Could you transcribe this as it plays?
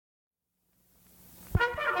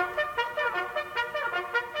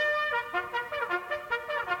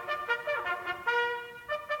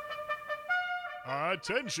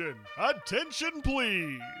Attention! Attention,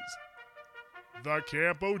 please! The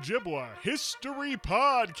Camp Ojibwa History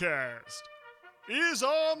Podcast is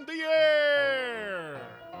on the air!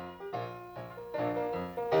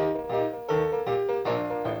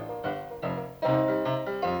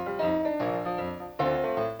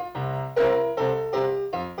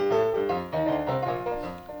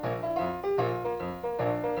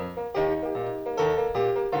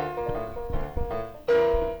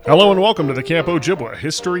 Hello and welcome to the Camp Ojibwa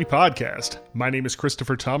History Podcast. My name is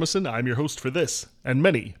Christopher Thomason. I'm your host for this and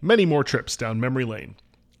many, many more trips down memory lane.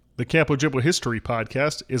 The Camp Ojibwa History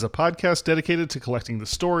Podcast is a podcast dedicated to collecting the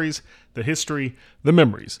stories, the history, the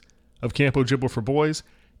memories of Camp Ojibwa for Boys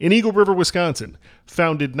in Eagle River, Wisconsin,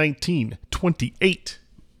 founded 1928.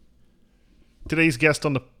 Today's guest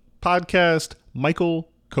on the podcast, Michael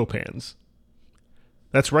Copans.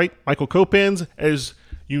 That's right, Michael Copans. As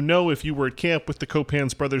you know, if you were at camp with the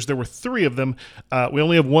Copans brothers, there were three of them. We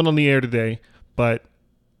only have one on the air today, but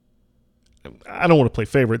I don't want to play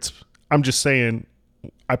favorites. I'm just saying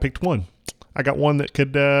I picked one. I got one that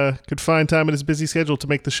could find time in his busy schedule to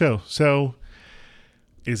make the show. So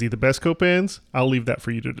is he the best Copans? I'll leave that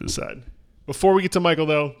for you to decide. Before we get to Michael,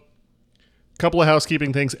 though, a couple of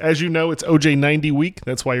housekeeping things. As you know, it's OJ90 week.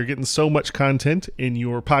 That's why you're getting so much content in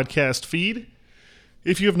your podcast feed.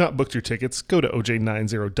 If you have not booked your tickets, go to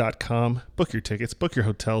oj90.com, book your tickets, book your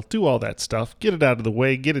hotel, do all that stuff, get it out of the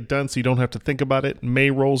way, get it done so you don't have to think about it. May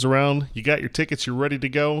rolls around, you got your tickets, you're ready to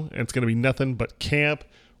go, and it's going to be nothing but camp,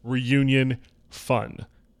 reunion, fun.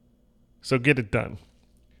 So get it done.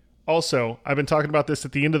 Also, I've been talking about this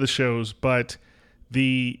at the end of the shows, but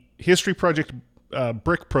the History Project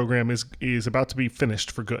brick program is about to be finished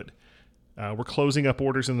for good. We're closing up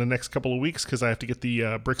orders in the next couple of weeks because I have to get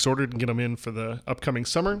the bricks ordered and get them in for the upcoming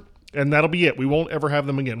summer. And that'll be it. We won't ever have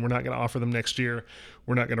them again. We're not going to offer them next year.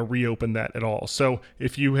 We're not going to reopen that at all. So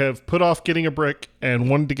if you have put off getting a brick and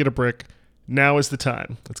wanted to get a brick, now is the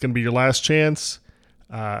time. It's going to be your last chance.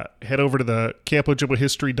 Head over to the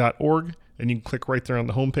campojibwahistory.org and you can click right there on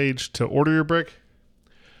the homepage to order your brick.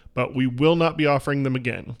 But we will not be offering them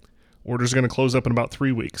again. Orders are going to close up in about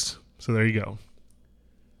 3 weeks. So there you go.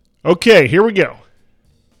 Okay, here we go.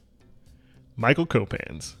 Michael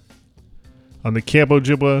Copans on the Camp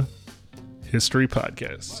Ojibwa History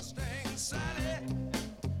Podcast.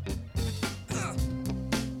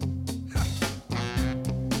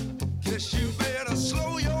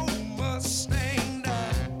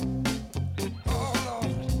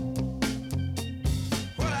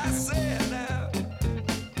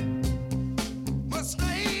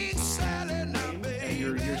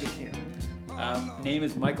 Name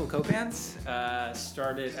is Michael Copans.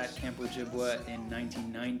 Started at Camp Ojibwa in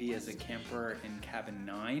 1990 as a camper in Cabin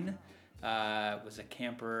 9. Was a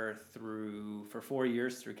camper for 4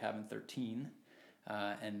 years through Cabin 13,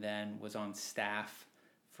 and then was on staff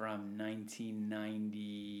from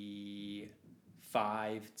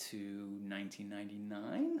 1995 to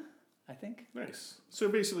 1999, I think. Nice. So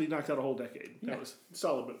basically knocked out a whole decade. Yeah. That was a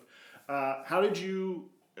solid move. How did you...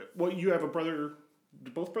 Well, you have a brother...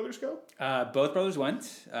 Did both brothers go? Both brothers went.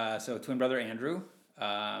 So twin brother Andrew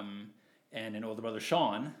and an older brother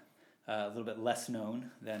Sean, a little bit less known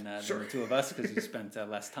than the two of us because he spent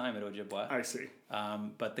less time at Ojibwa. I see.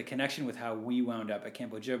 But the connection with how we wound up at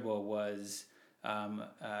Camp Ojibwa was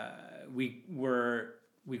we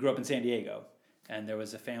grew up in San Diego, and there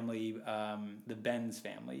was a family, the Benz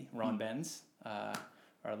family, Ron Benz,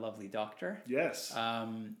 our lovely doctor. Yes.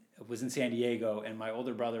 Was in San Diego, and my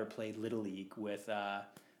older brother played Little League with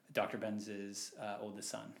Dr. Benz's oldest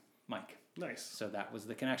son, Mike. Nice. So that was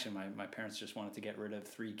the connection. My parents just wanted to get rid of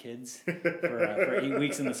 3 kids for 8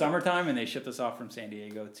 weeks in the summertime, and they shipped us off from San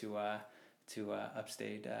Diego to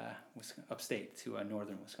upstate to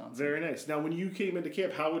northern Wisconsin. Very nice. Now, when you came into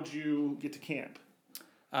camp, how would you get to camp?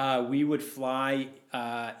 We would fly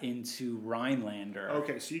into Rhinelander.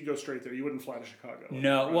 Okay, so you'd go straight there. You wouldn't fly to Chicago.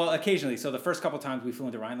 No, right? Well, occasionally. So the first couple times we flew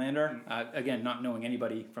into Rhinelander, again, not knowing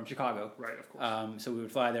anybody from Chicago. Right, of course. So we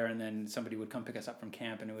would fly there, and then somebody would come pick us up from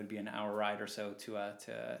camp, and it would be an hour ride or so to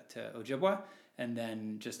Ojibwa. And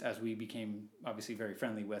then just as we became obviously very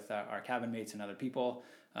friendly with our cabin mates and other people,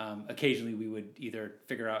 occasionally we would either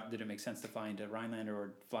figure out did it make sense to fly into Rhinelander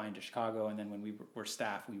or fly into Chicago, and then when we were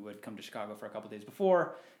staff, we would come to Chicago for a couple days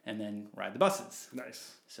before and then ride the buses.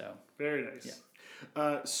 Nice. So very nice.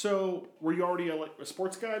 Yeah. So were you already a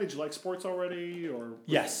sports guy? Did you like sports already? Or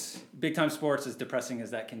yes, big time sports, as depressing as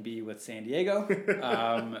that can be with San Diego.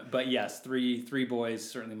 But yes, three boys,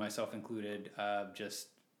 certainly myself included, just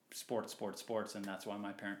sports, and that's why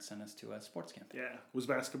my parents sent us to a sports camp. Yeah. Was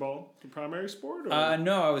basketball the primary sport? Or?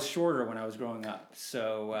 No, I was shorter when I was growing up,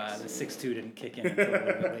 so the 6'2" didn't kick in until a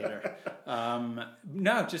little bit later.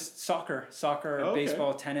 No, just soccer,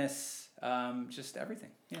 baseball, tennis, just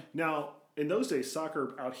everything. Yeah. Now, in those days,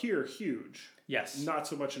 soccer out here, huge. Yes. Not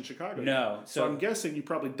so much in Chicago. No. So I'm guessing you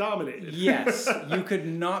probably dominated. Yes. You could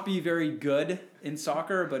not be very good in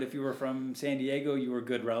soccer, but if you were from San Diego, you were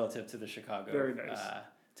good relative to the Chicago. Very nice.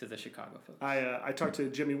 To the Chicago folks. I talked to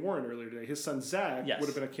Jimmy Warren earlier today. His son Zach Yes. would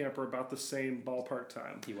have been a camper about the same ballpark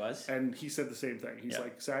time. He was? And he said the same thing. He's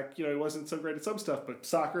like, Zach, he wasn't so great at some stuff, but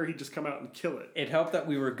soccer, he'd just come out and kill it. It helped that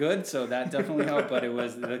we were good, so that definitely helped, but it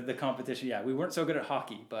was the competition. Yeah, we weren't so good at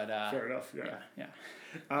hockey, but... Fair enough, yeah.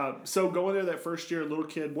 Yeah. So going there that first year, little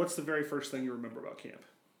kid, what's the very first thing you remember about camp?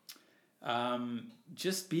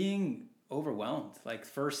 Just being overwhelmed. Like,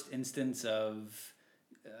 first instance of...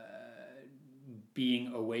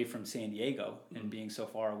 being away from San Diego and being so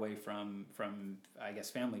far away from I guess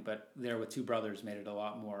family, but there with two brothers made it a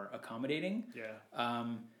lot more accommodating. Yeah.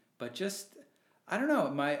 But just I don't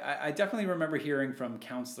know. I definitely remember hearing from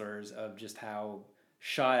counselors of just how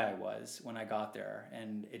shy I was when I got there,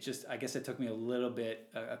 and I guess it took me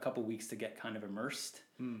a couple weeks to get kind of immersed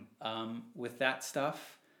with that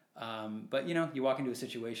stuff. But you walk into a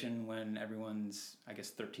situation when everyone's I guess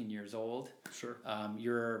 13 years old. Sure.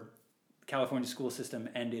 Your California school system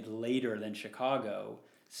ended later than Chicago,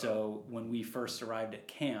 so when we first arrived at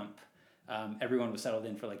camp, everyone was settled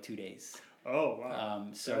in for like 2 days. Oh wow!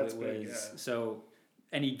 So that's it was big, yeah. so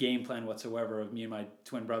any game plan whatsoever of me and my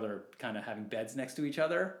twin brother kind of having beds next to each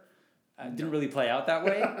other didn't really play out that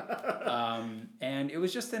way, and it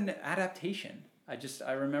was just an adaptation.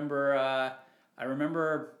 I remember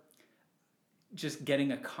just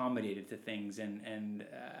getting accommodated to things and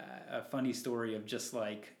a funny story of just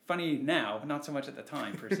like funny now, not so much at the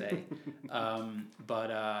time per se,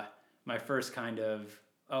 but my first kind of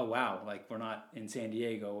oh wow, like we're not in San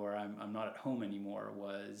Diego or I'm not at home anymore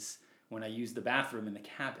was when I used the bathroom in the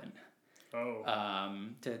cabin.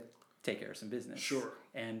 To take care of some business. Sure.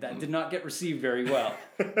 And that did not get received very well.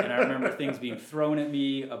 And I remember things being thrown at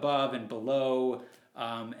me above and below.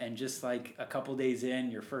 And just like a couple days in,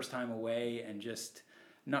 your first time away, and just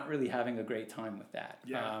not really having a great time with that.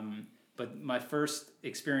 Yeah. But my first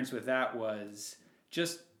experience with that was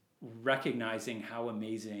just recognizing how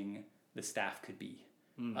amazing the staff could be.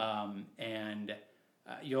 And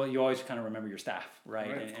you always kind of remember your staff,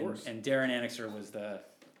 right? Of course. And Darren Annixer was the,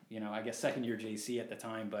 I guess second year JC at the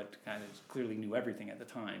time, but kind of clearly knew everything at the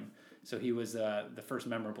time. So he was the first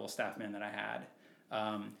memorable staff man that I had.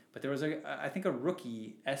 But there was I think a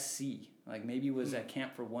rookie SC, like maybe was at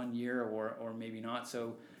camp for 1 year or maybe not.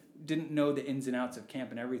 So didn't know the ins and outs of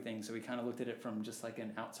camp and everything. So we kind of looked at it from just like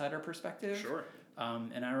an outsider perspective. Sure.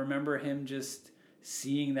 And I remember him just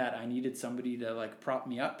seeing that I needed somebody to like prop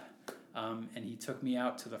me up. And he took me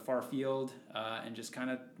out to the far field, and just kind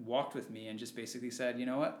of walked with me and just basically said, you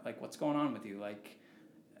know what, like what's going on with you? Like,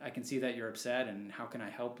 I can see that you're upset and how can I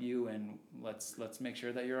help you? And let's make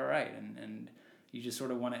sure that you're all right. And you just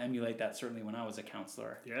sort of want to emulate that, certainly when I was a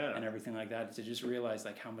counselor and everything like that, to just realize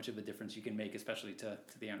like how much of a difference you can make, especially to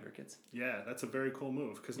the younger kids. Yeah, that's a very cool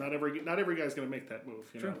move, because not every guy's going to make that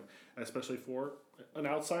move, you know, especially for an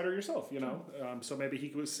outsider yourself, you know. So maybe he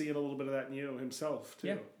was seeing a little bit of that in you himself too.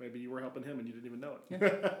 Yeah. Maybe you were helping him and you didn't even know it.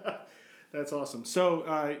 Yeah. That's awesome.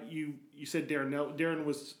 So you said Darren. Now, Darren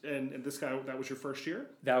was and this guy, that was your first year?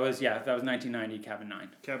 That was 1990, Cabin 9.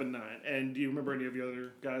 Cabin 9. And do you remember any of the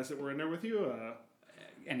other guys that were in there with you?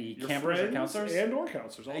 Any campers or counselors? And/or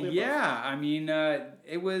counselors. All the above. Yeah, I mean,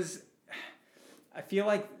 it was. I feel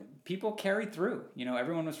like people carried through.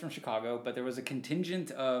 Everyone was from Chicago, but there was a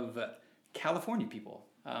contingent of California people,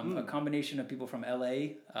 a combination of people from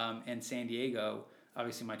LA and San Diego.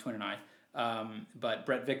 Obviously, my twin and I, but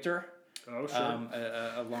Brett Victor. Oh, sure.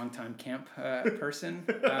 A longtime camp person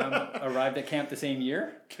arrived at camp the same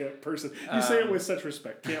year. Camp person. You say it with such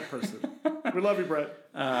respect. Camp person. We love you, Brett.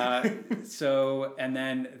 And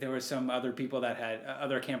then there were some other people that had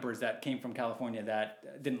other campers that came from California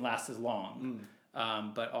that didn't last as long,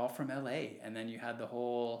 but all from LA. And then you had the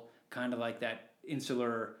whole kind of like that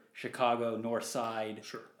insular Chicago north side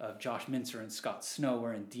of Josh Mincer and Scott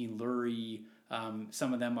Snower and Dean Lurie.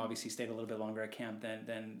 Some of them obviously stayed a little bit longer at camp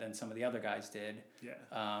than some of the other guys did.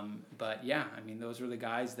 Yeah. But yeah, I mean, those were the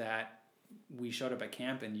guys that we showed up at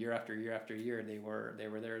camp, and year after year after year, they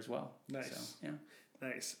were there as well. Nice. So, yeah.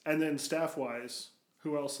 Nice. And then staff wise,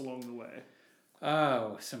 who else along the way?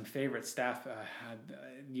 Oh, some favorite staff.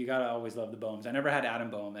 You gotta always love the Bohms. I never had Adam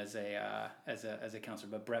Bohm as a counselor,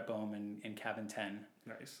 but Brett Bohm in cabin 10.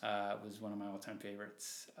 Nice. Was one of my all-time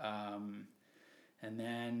favorites. And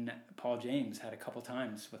then Paul James had a couple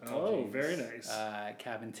times with Paul James. Oh, very nice.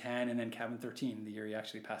 Cabin 10 and then cabin 13. The year he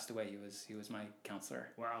actually passed away, he was my counselor.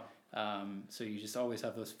 Wow. So you just always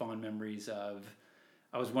have those fond memories of.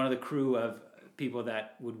 I was one of the crew of people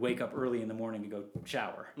that would wake up early in the morning to go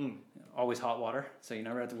shower. Always hot water, so you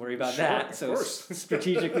never have to worry about that. So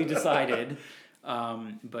strategically decided.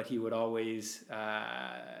 But he would always,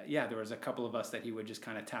 there was a couple of us that he would just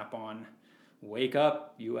kind of tap on, wake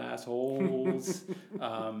up, you assholes,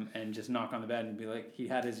 and just knock on the bed and be like, he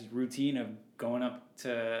had his routine of going up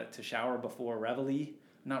to shower before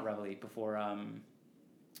before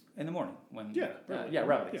in the morning when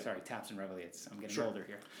reveille. Sorry, taps and reveille. I'm getting older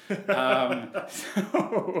here.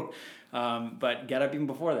 But get up even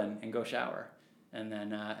before then and go shower, and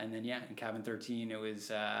then in cabin 13 it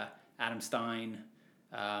was Adam Stein,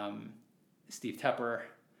 Steve Tepper.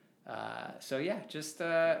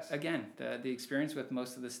 Again, the experience with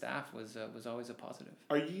most of the staff was always a positive.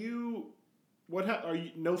 Are you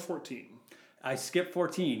no 14? I skipped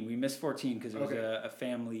 14. We missed 14 because it was a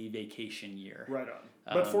family vacation year. Right on.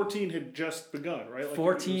 But 14 had just begun, right? Like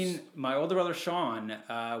 14, my older brother Sean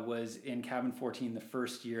was in cabin 14 the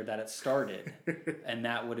first year that it started. And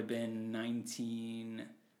that would have been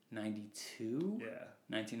 1992? Yeah.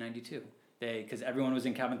 1992. Because everyone was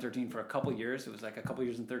in cabin 13 for a couple years. It was like a couple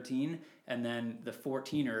years in 13. And then the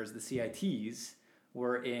 14ers, the CITs,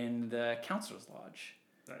 were in the counselor's lodge.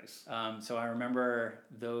 Nice. So I remember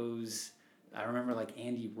those... I remember like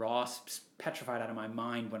Andy Ross petrified out of my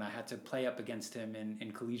mind when I had to play up against him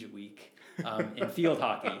in collegiate week in field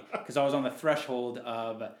hockey, because I was on the threshold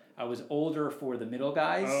of, I was older for the middle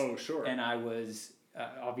guys. Oh, sure. And I was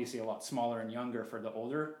obviously a lot smaller and younger for the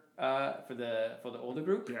older for the older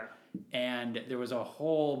group. Yeah. And there was a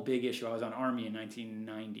whole big issue. I was on Army in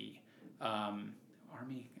 1990.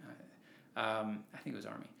 Army, I think it was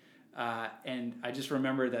Army. And I just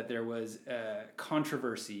remember that there was a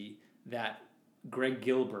controversy that Greg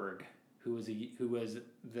Gilberg, who was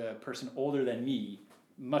the person older than me,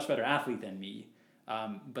 much better athlete than me,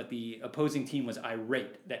 but the opposing team was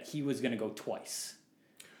irate that he was going to go twice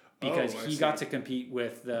because he got to compete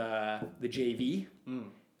with the JV,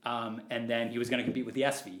 and then he was going to compete with the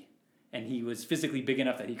SV. And he was physically big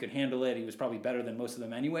enough that he could handle it. He was probably better than most of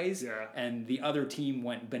them anyways. Yeah. And the other team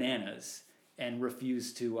went bananas and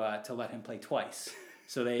refused to let him play twice.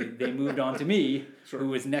 So they moved on to me, who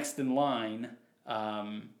was next in line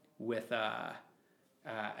with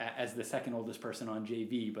as the second oldest person on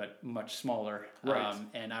JV, but much smaller. Right.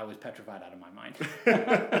 And I was petrified out of my mind.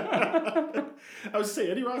 I was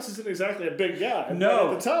saying, Eddie Ross isn't exactly a big guy.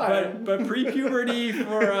 No, at the time. but pre-puberty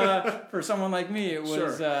for someone like me, it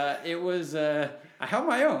was I held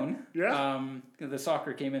my own. Yeah. The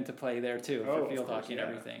soccer came into play there too for field hockey and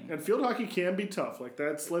everything. And field hockey can be tough. Like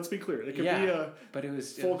let's be clear. It can be but it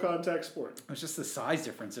was full contact sport. It was just the size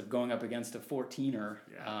difference of going up against a 14er,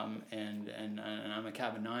 and I'm a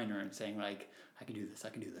cabin 9er and saying like, I can do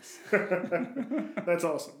this. That's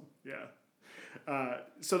awesome. Yeah.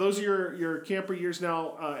 So those are your camper years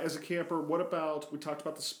now. As a camper, what about, we talked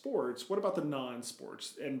about the sports, what about the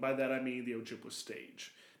non-sports? And by that I mean the Ojibwa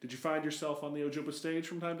stage. Did you find yourself on the Ojibwa stage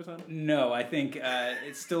from time to time? No, I think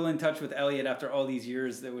it's still in touch with Elliot after all these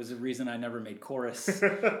years. There was a reason I never made chorus.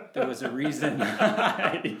 There was a reason.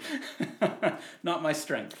 Not my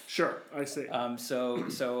strength. Sure, I see. So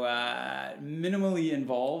minimally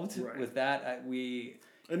involved with that.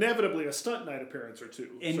 Inevitably a stunt night appearance or two.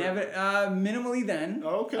 Minimally then.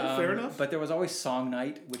 Oh, okay, fair enough. But there was always song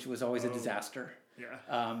night, which was always a disaster. Yeah.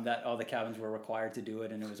 That all the cabins were required to do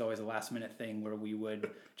it, and it was always a last minute thing where we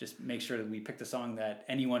would just make sure that we picked a song that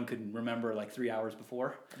anyone could remember like 3 hours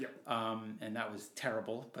before. Yep. And that was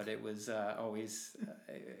terrible, but it was always,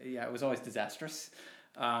 it was always disastrous.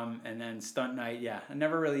 And then stunt night, I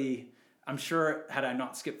never really, I'm sure had I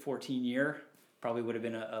not skipped 14 year, probably would have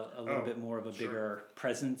been a little bit more of a bigger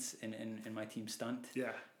presence in my team stunt.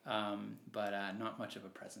 Yeah. But not much of a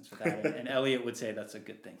presence with that. And Elliot would say that's a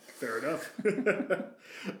good thing. Fair enough.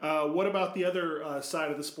 What about the other side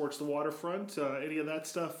of the sports, the waterfront? Any of that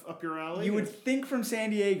stuff up your alley? You would think from San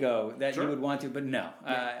Diego that you would want to, but no.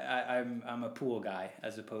 I'm a pool guy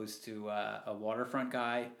as opposed to a waterfront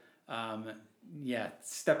guy.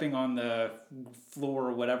 Stepping on the floor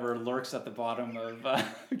or whatever lurks at the bottom of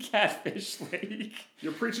Catfish Lake.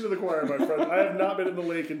 You're preaching to the choir, my friend. I have not been in the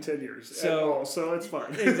lake in 10 years at all, so it's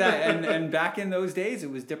fine. Exactly, and back in those days, it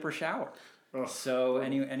was dip or shower. Oh. So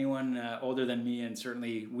anyone older than me, and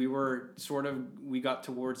certainly we got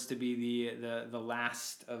towards to be the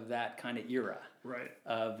last of that kind of era. Right.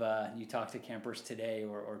 Of you talk to campers today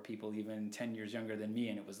or people even 10 years younger than me,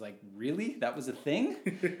 and it was like, really? That was a thing?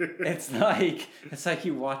 It's like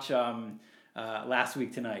you watch Last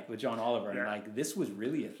Week Tonight with John Oliver, and like, this was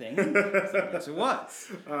really a thing? It's like, yes, it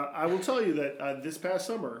was. I will tell you that this past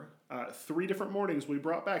summer, 3 different mornings we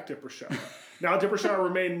brought back Dipper Shower. Now, Dipper Shower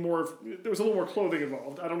remained there was a little more clothing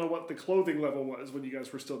involved. I don't know what the clothing level was when you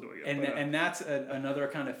guys were still doing it. And that's another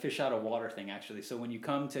kind of fish out of water thing, actually. So when you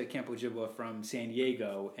come to Camp Ojibwa from San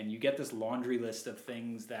Diego and you get this laundry list of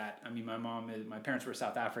things that, I mean, my parents were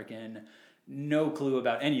South African, no clue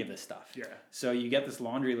about any of this stuff. Yeah. So you get this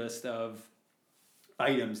laundry list of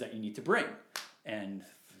items that you need to bring. And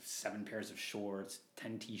 7 pairs of shorts,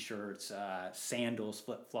 10 t-shirts, sandals,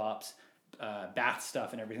 flip-flops, bath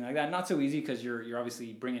stuff and everything like that. Not so easy because you're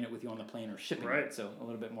obviously bringing it with you on the plane or shipping it, so a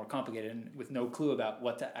little bit more complicated and with no clue about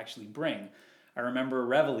what to actually bring. I remember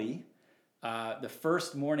Reveille, the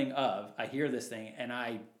first morning of, I hear this thing and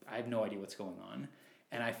I have no idea what's going on,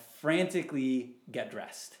 and I frantically get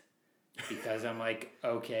dressed because I'm like,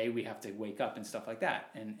 okay, we have to wake up and stuff like that,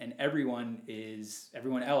 and everyone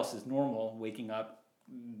else is normal waking up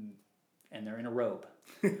and they're in a robe.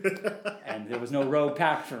 And there was no robe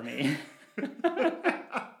packed for me.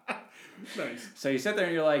 Nice. So you sit there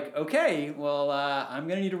and you're like, okay, well, I'm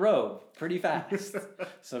going to need a robe pretty fast.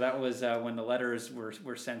 So that was when the letters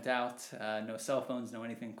were sent out. No cell phones, no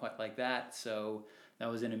anything quite like that. So that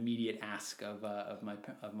was an immediate ask of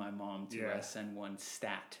my mom to send one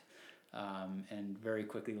stat. And very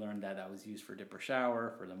quickly learned that was used for Dipper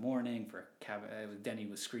Shower, for the morning, for Denny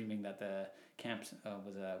was screaming that the camp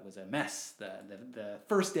was a mess the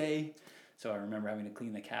first day. So I remember having to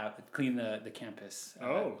clean the campus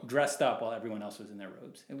dressed up while everyone else was in their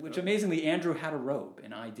robes. Which amazingly, Andrew had a robe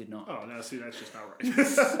and I did not. Oh, no, see, that's just not right.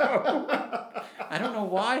 So, I don't know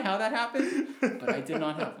how that happened, but I did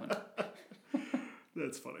not have one.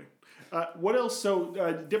 That's funny. What else?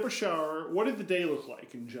 So Dipper Shower, what did the day look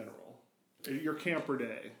like in general? Your camper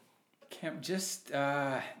day? Camp, just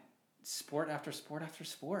sport after sport after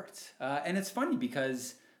sport. And it's funny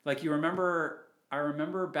because, like, I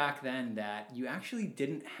remember back then that you actually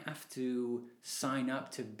didn't have to sign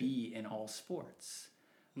up to be in all sports.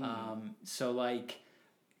 So like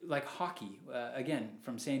hockey, again,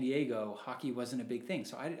 from San Diego, hockey wasn't a big thing.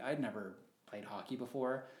 So I'd never played hockey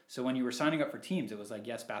before. So when you were signing up for teams, it was like,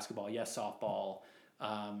 yes, basketball, yes, softball.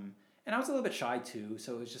 And I was a little bit shy too.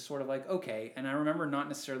 So it was just sort of like, okay. And I remember not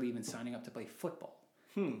necessarily even signing up to play football.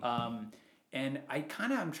 And I'm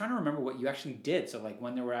trying to remember what you actually did. So like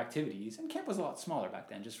when there were activities, and camp was a lot smaller back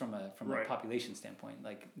then, just from a population standpoint.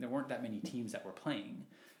 Like there weren't that many teams that were playing.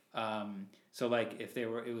 So like if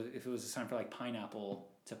it was a time for like Pineapple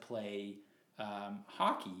to play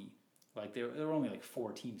hockey, like there were only like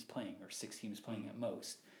 4 teams playing or 6 teams playing at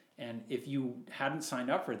most. And if you hadn't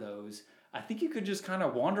signed up for those, I think you could just kind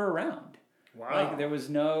of wander around. Wow. Like there was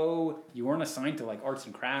you weren't assigned to like arts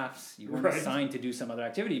and crafts. You weren't assigned to do some other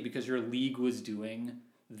activity because your league was doing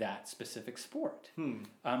that specific sport.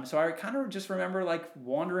 So I kind of just remember like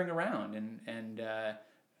wandering around and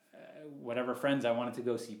whatever friends I wanted to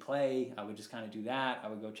go see play, I would just kind of do that. I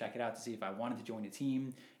would go check it out to see if I wanted to join a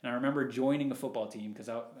team. And I remember joining a football team because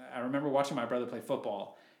I remember watching my brother play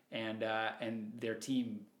football and their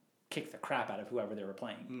team kick the crap out of whoever they were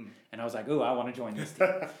playing. And I was like, oh, I want to join this team.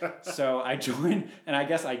 So I joined, and I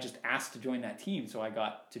guess I just asked to join that team, so I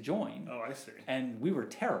got to join. Oh, I see. And we were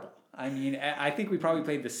terrible. I mean, I think we probably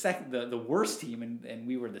played the worst team, and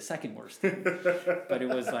we were the second worst team. But it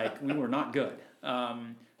was like, we were not good.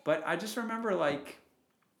 But I just remember,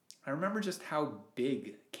 just how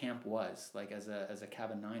big camp was, like as a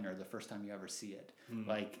cabin niner, the first time you ever see it.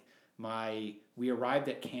 Like we arrived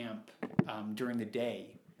at camp during the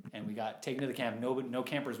day, and we got taken to the camp. No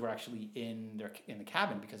campers were actually in the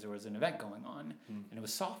cabin because there was an event going on, and it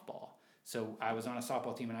was softball. So I was on a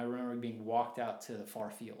softball team, and I remember being walked out to the far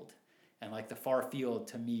field, and like the far field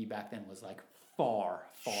to me back then was like far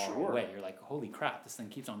away. You're like, holy crap, this thing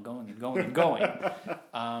keeps on going and going and going.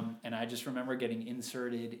 And I just remember getting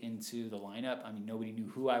inserted into the lineup. I mean, nobody knew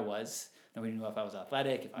who I was. Nobody knew if I was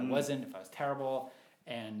athletic, if I wasn't, if I was terrible.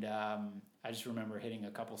 And I just remember hitting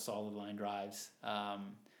a couple solid line drives.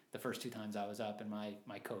 The first 2 times I was up, and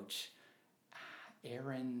my coach,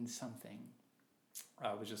 Aaron something,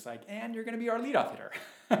 was just like, and you're going to be our leadoff hitter.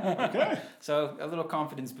 Okay. So a little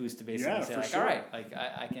confidence boost to basically say, like, sure. All right, like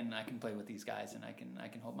I can play with these guys, and I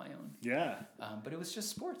can hold my own. Yeah. But it was just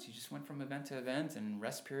sports. You just went from event to event, and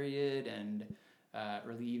rest period, and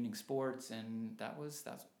early evening sports, and that's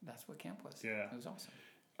what camp was. Yeah. It was awesome.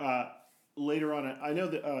 Later on, I know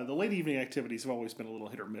that the late evening activities have always been a little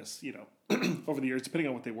hit or miss, over the years, depending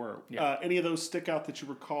on what they were. Yeah. Any of those stick out that you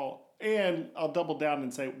recall? And I'll double down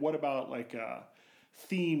and say, what about like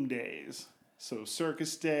theme days? So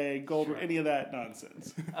Circus Day, Gold, Sure. any of that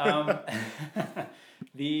nonsense?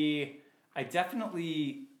 I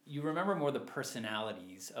definitely, you remember more the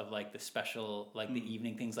personalities of like the special, like the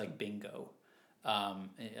evening things like bingo. And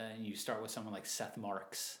you start with someone like Seth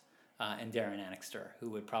Marks and Darren Annixter, who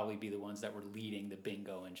would probably be the ones that were leading the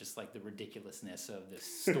bingo, and just like the ridiculousness of the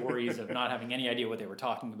stories of not having any idea what they were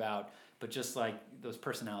talking about, but just like those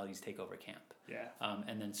personalities take over camp. Yeah.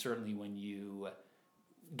 And then certainly when you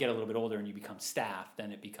get a little bit older and you become staff, then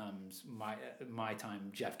it becomes my time,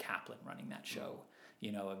 Jeff Kaplan running that show,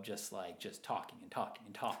 of just talking and talking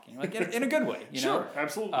and talking, like in a good way, Sure,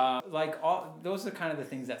 absolutely. Those are kind of the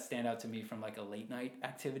things that stand out to me from like a late night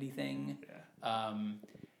activity thing. Yeah.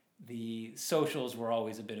 The socials were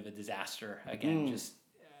always a bit of a disaster. Again, just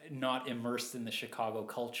not immersed in the Chicago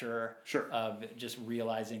culture. Sure. Of just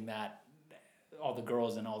realizing that all the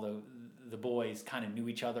girls and all the boys kind of knew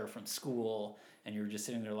each other from school, and you're just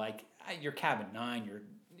sitting there like, you're cabin 9,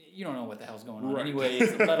 you don't know what the hell's going on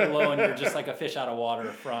anyways, let alone you're just like a fish out of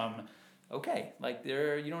water from, you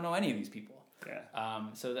don't know any of these people.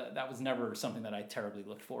 Yeah. So that was never something that I terribly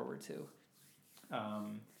looked forward to.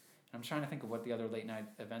 I'm trying to think of what the other late night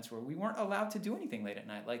events were. We weren't allowed to do anything late at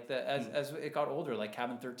night. Like as it got older, like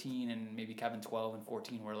cabin 13 and maybe cabin 12 and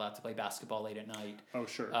 14 were allowed to play basketball late at night. Oh,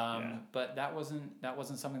 sure. But that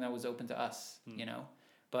wasn't something that was open to us,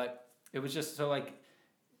 But it was just so like,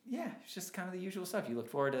 yeah, it's just kind of the usual stuff. You look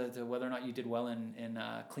forward to whether or not you did well in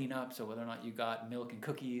cleanups, or whether or not you got milk and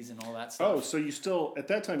cookies and all that stuff. Oh, so you still, at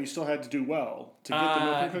that time, you still had to do well to get the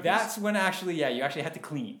milk and cookies? That's when you actually had to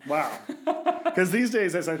clean. Wow. Because these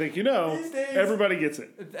days, as I think everybody gets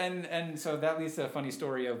it. And so that leads to a funny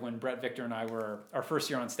story of when Brett, Victor, and I were our first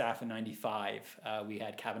year on staff in '95. We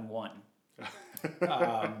had cabin 1.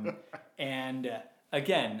 And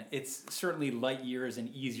again, it's certainly light years and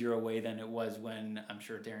easier away than it was when I'm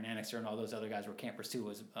sure Darren Annixter and all those other guys were campers too.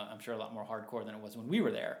 Was I'm sure a lot more hardcore than it was when we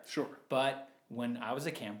were there. Sure. But when I was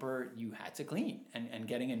a camper, you had to clean, and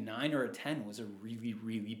getting a 9 or a 10 was a really,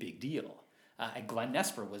 really big deal. And Glenn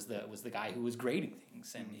Nesper was the guy who was grading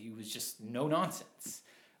things, and he was just no nonsense.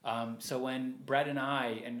 So when Brett and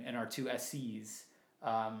I and our 2 SCs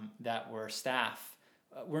that were staff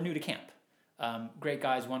were new to camp. Great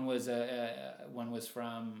guys. One was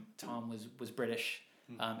from Tom was British,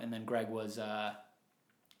 and then Greg was the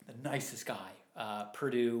nicest guy,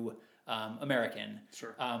 Purdue American.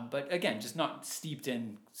 Sure. But again, just not steeped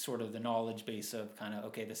in sort of the knowledge base of kind of,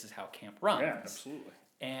 okay, this is how camp runs. Yeah, absolutely.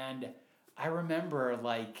 And I remember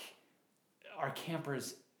like our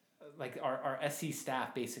campers, like our SC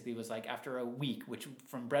staff basically was like, after a week, which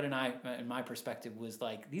from Brett and I, in my perspective, was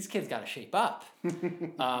like, these kids got to shape up.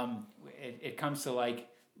 It comes to like,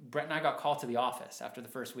 Brett and I got called to the office after the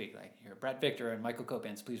first week. Like, here, Brett, Victor, and Michael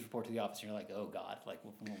Copans, please report to the office. And you're like, oh God, like,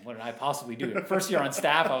 what did I possibly do? First year on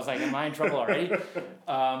staff, I was like, am I in trouble already?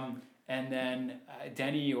 And then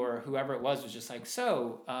Denny or whoever it was just like,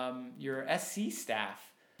 so your SC staff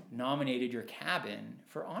nominated your cabin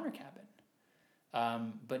for honor cabin.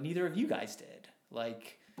 But neither of you guys did.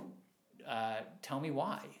 Like, tell me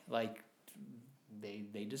why. Like,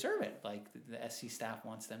 they deserve it. Like, the SC staff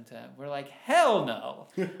wants them to. We're like, hell no.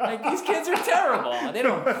 Like, these kids are terrible. They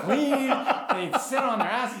don't clean. They sit on their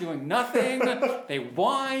ass doing nothing. They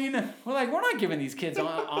whine. We're like, we're not giving these kids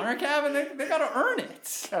honor cabin. They got to earn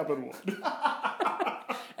it. Cabin 1.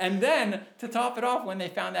 And then, to top it off, when they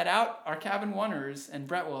found that out, our cabin 1ers, and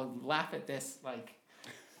Brett will laugh at this, like,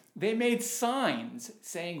 they made signs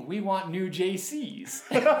saying, we want new JCs.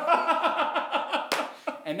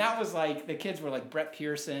 And that was like, the kids were like Brett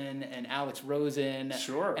Pearson and Alex Rosen.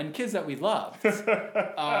 Sure. And kids that we loved.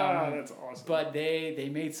 That's awesome. But they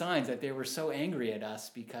made signs that they were so angry at us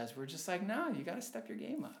because we're just like, no, you got to step your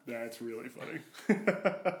game up. That's really funny.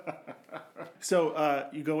 So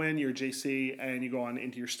you go in, you're a JC, and you go on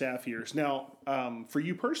into your staff years. Now, for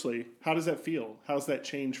you personally, how does that feel? How's that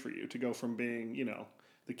change for you to go from being,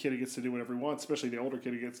 the kid who gets to do whatever he wants, especially the older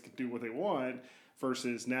kid who gets to do what they want,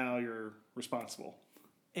 versus now you're responsible?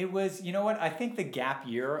 It was, you know what? I think the gap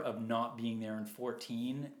year of not being there in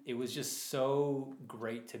 14, it was just so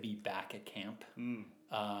great to be back at camp.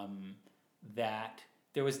 That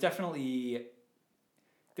there was definitely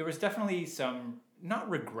some, not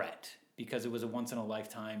regret, because it was a once in a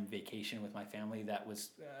lifetime vacation with my family. That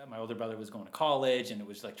was, my older brother was going to college, and it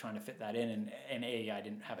was like trying to fit that in. And I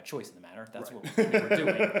didn't have a choice in the matter. That's right. What we were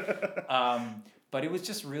doing. But it was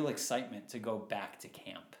just real excitement to go back to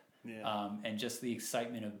camp. Yeah. And just the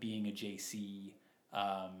excitement of being a JC,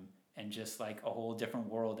 and just like a whole different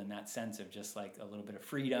world in that sense of just like a little bit of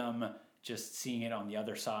freedom, just seeing it on the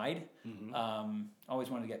other side. Always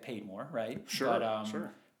wanted to get paid more, right? Sure, but,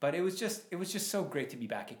 sure. But it was just so great to be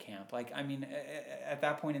back at camp. Like, I mean, at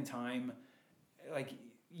that point in time, like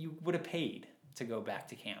you would have paid to go back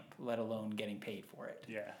to camp, let alone getting paid for it.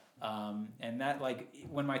 Yeah. And that, like,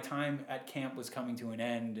 when my time at camp was coming to an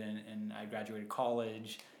end and I graduated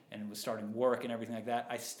college and was starting work and everything like that,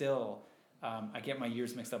 I still, I get my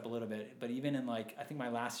years mixed up a little bit, but even in like, I think my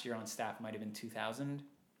last year on staff might have been 2000.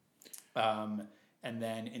 And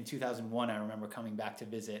then in 2001, I remember coming back to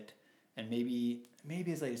visit, and maybe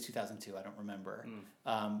as late as 2002, I don't remember.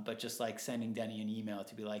 But just like sending Denny an email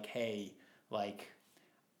to be like, hey, like,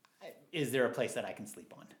 is there a place that I can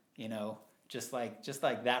sleep on? You know, just like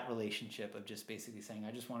that relationship of just basically saying,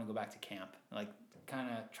 I just want to go back to camp, like kind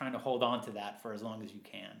of trying to hold on to that for as long as you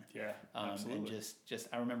can. Yeah, absolutely. And just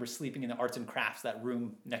I remember sleeping in the arts and crafts, that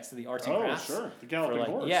room next to the arts and crafts. Oh, sure, the galloping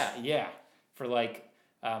horse. Yeah, for like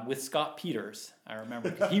with Scott Peters, I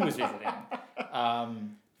remember, because he was visiting.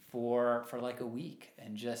 For like a week,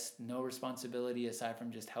 and just no responsibility aside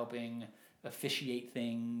from just helping officiate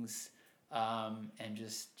things, and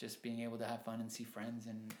just being able to have fun and see friends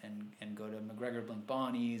and go to McGregor Blink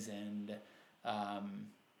Bonnie's and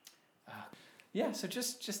so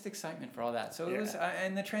just excitement for all that. So it was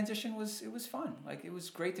and the transition was fun. Like, it was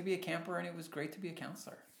great to be a camper, and it was great to be a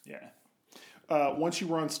counselor. Yeah. Once you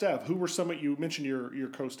were on staff, who were you mentioned your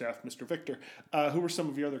co-staff, Mr. Victor. Who were some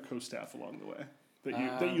of your other co-staff along the way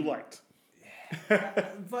that you liked?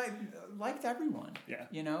 Liked everyone. Yeah.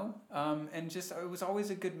 You know, and just it was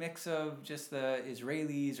always a good mix of just the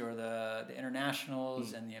Israelis or the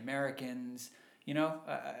internationals and the Americans. You know,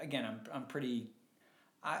 again, I'm pretty.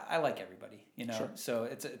 I like everybody. You know, so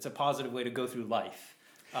it's a positive way to go through life.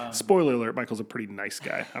 Spoiler alert: Michael's a pretty nice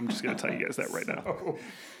guy. I'm just going to tell you guys that right now.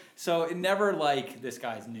 So it never like, this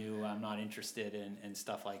guy's new, I'm not interested in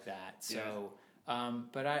stuff like that. So,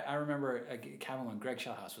 but I remember Cabin 1, Greg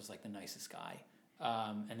Shellhouse was like the nicest guy.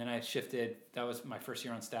 And then I shifted, that was my first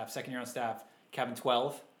year on staff. Second year on staff, Cabin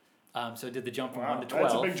 12. So I did the jump from 1 to 12.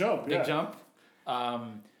 That's a big jump. Big jump.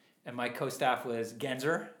 And my co-staff was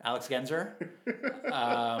Alex Genzer,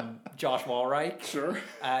 Josh Walreich. Sure.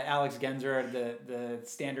 Alex Genzer, the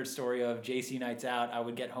standard story of JC nights out. I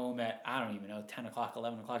would get home at, I don't even know, 10 o'clock,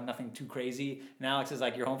 11 o'clock, nothing too crazy. And Alex is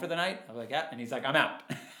like, you're home for the night? I was like, yeah. And he's like, I'm out.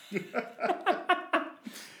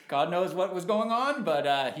 God knows what was going on,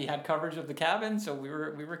 but he had coverage of the cabin, so we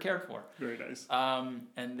were cared for. Very nice.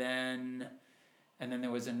 And then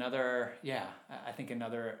there was another, I think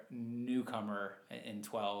another newcomer in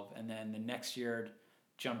 12. And then the next year,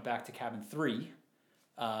 jumped back to Cabin 3,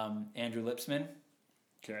 Andrew Lipsman.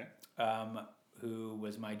 Okay. Who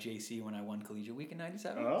was my JC when I won Collegiate Week in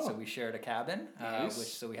 97. Oh. So we shared a cabin, Nice.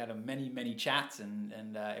 so we had many chats, and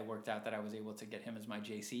it worked out that I was able to get him as my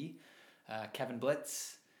JC. Kevin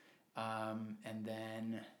Blitz. And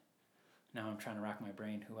then, now I'm trying to rack my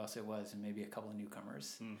brain who else it was, and maybe a couple of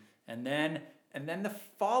newcomers. And then the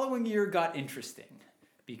following year got interesting,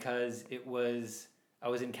 because I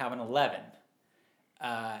was in Cabin 11,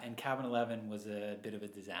 and Cabin 11 was a bit of a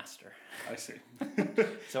disaster. I see.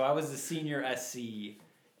 So I was the senior SC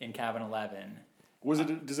in Cabin 11. Was it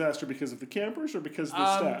a disaster because of the campers or because of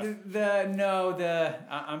the staff?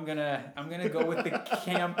 I'm gonna go with the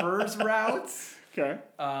campers route. Okay.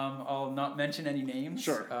 I'll not mention any names.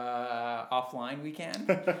 Sure. Offline we can.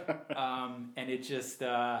 And it just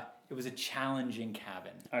it was a challenging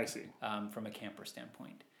cabin. I see. From a camper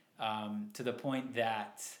standpoint, to the point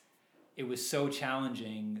that it was so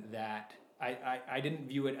challenging that I didn't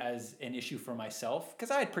view it as an issue for myself,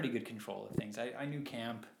 because I had pretty good control of things. I knew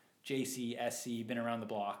camp, JC, SC, been around the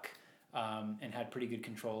block, and had pretty good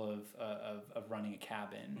control of running a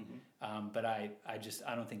cabin. But I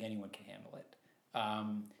don't think anyone can handle it.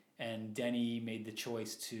 And Denny made the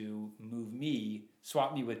choice to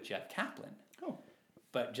swap me with Jeff Kaplan. Oh.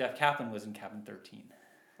 But Jeff Kaplan was in Cabin 13.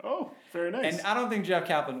 Oh, very nice. And I don't think Jeff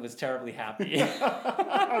Kaplan was terribly happy.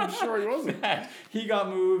 I'm sure he wasn't. He got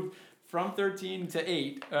moved from 13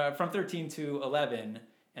 to 11,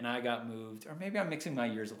 and I got moved, or maybe I'm mixing my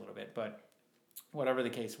years a little bit, but whatever the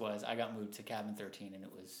case was, I got moved to Cabin 13, and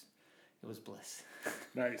it was bliss.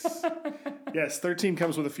 Nice. Yes, 13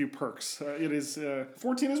 comes with a few perks. It is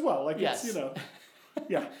 14 as well. Like, yes. It's,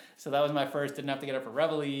 yeah. So that was my first. Didn't have to get up for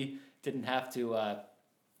Reveille. Didn't have to.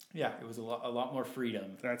 It was a lot more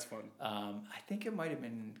freedom. That's fun. I think it might have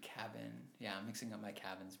been Cabin. Yeah, I'm mixing up my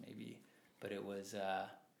cabins maybe, but it was. I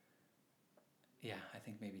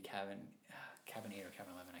think maybe Cabin cabin 8 or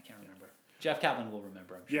cabin 11. I can't remember. Jeff Kaplan will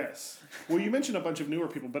remember, I'm sure. Yes. Well, you mentioned a bunch of newer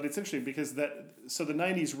people, but it's interesting because the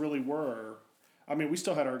 90s really were, I mean, we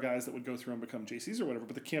still had our guys that would go through and become JCs or whatever,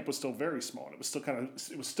 but the camp was still very small. And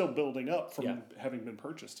it was still building up from having been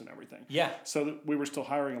purchased and everything. Yeah. So we were still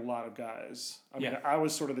hiring a lot of guys. I mean, I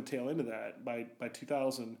was sort of the tail end of that. By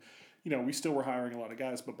 2000, we still were hiring a lot of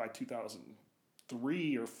guys, but by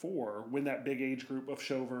 2003 or 4, when that big age group of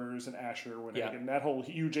Shovers and Asher, and that whole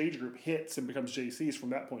huge age group hits and becomes JCs from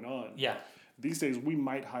that point on. Yeah. These days, we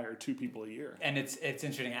might hire 2 people a year. And it's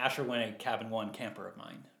interesting. Asher went a cabin 1 camper of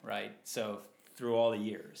mine, right? So through all the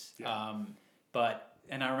years. Yeah.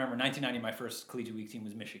 And I remember 1990, my first collegiate week team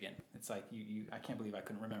was Michigan. It's like, I can't believe I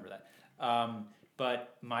couldn't remember that.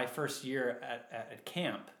 But my first year at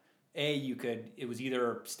camp, it was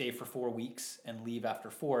either stay for 4 weeks and leave after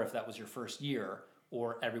 4 if that was your first year,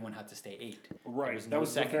 or everyone had to stay 8. Right. That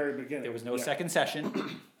was the very beginning. There was no second session,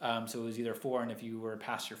 so it was either 4, and if you were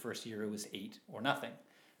past your first year, it was 8 or nothing.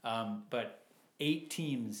 But 8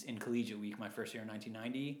 teams in collegiate week my first year in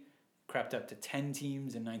 1990, crept up to 10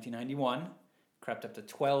 teams in 1991, crept up to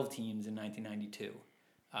 12 teams in 1992.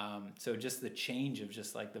 So just the change of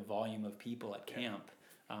just like the volume of people at camp,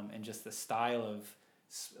 and just the style of,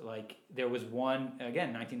 like, there was one,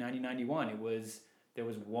 again, 1990-91, there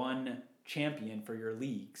was one champion for your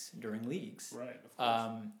leagues during leagues. Right, of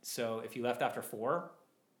course. So if you left after 4,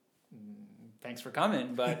 thanks for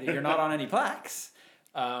coming, but you're not on any plaques.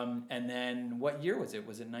 And then what year was it?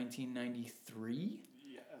 Was it 1993?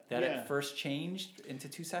 That it first changed into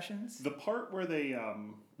 2 sessions? The part where they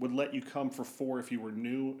would let you come for 4 if you were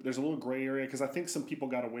new, there's a little gray area because I think some people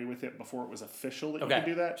got away with it before it was official that you could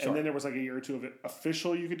do that. Sure. And then there was like a year or 2 of it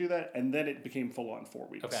official you could do that, and then it became full on 4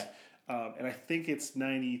 weeks. Okay. And I think it's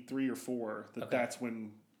 93 or 4 that's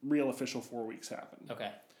when real official 4 weeks happened.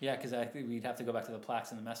 Okay. Yeah, because I think we'd have to go back to the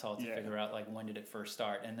plaques in the mess hall to figure out like when did it first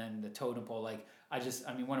start, and then the totem pole. Like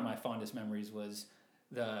one of my fondest memories was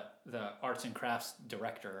the arts and crafts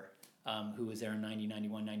director, who was there in 90,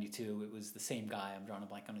 91, 92. It was the same guy. I'm drawing a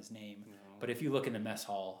blank on his name. No. But if you look in the mess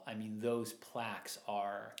hall, I mean, those plaques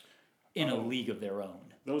are in a league of their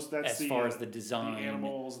own. As far as the design, the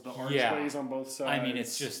animals, the archways on both sides. I mean,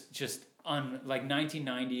 it's just like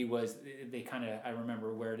 1990 was, they kind of, I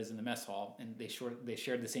remember where it is in the mess hall, and they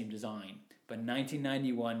shared the same design. But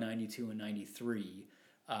 1991, 92, and 93.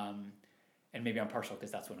 And maybe I'm partial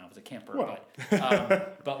because that's when I was a camper. Well.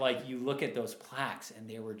 But like you look at those plaques, and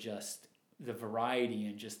they were just, the variety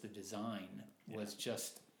and just the design was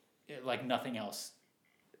just like nothing else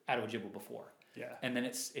at Ojibwa before. Yeah. And then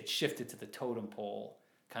it shifted to the totem pole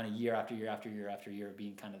kind of year after year after year after year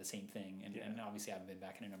being kind of the same thing. And obviously I haven't been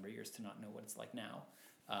back in a number of years to not know what it's like now.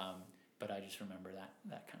 But I just remember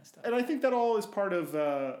that kind of stuff. And I think that all is part of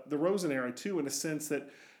the Rosen era too, in a sense that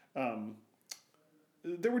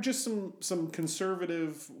there were just some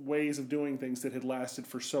conservative ways of doing things that had lasted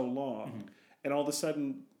for so long, mm-hmm. and all of a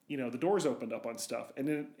sudden, the doors opened up on stuff, and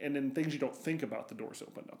then things you don't think about, the doors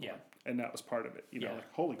opened up on, and that was part of it.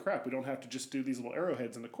 Like, holy crap, we don't have to just do these little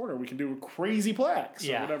arrowheads in the corner. We can do crazy plaques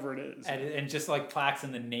or whatever it is. And just like plaques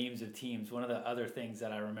and the names of teams, one of the other things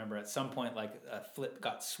that I remember at some point, like a flip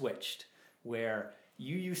got switched, where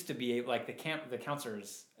you used to be able, like the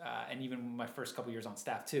counselors, and even my first couple years on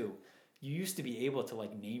staff too, you used to be able to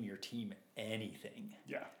like name your team anything.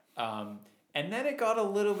 Yeah. And then it got a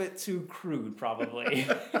little bit too crude, probably,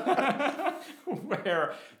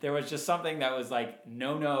 where there was just something that was like,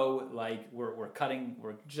 no, like we're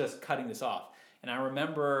just cutting this off. And I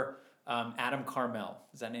remember Adam Carmel.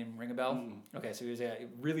 Does that name ring a bell? Mm. Okay, so he was a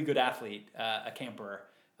really good athlete, a camper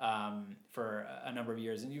for a number of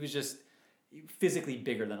years, and he was just physically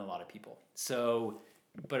bigger than a lot of people. So,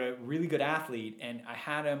 but a really good athlete, and I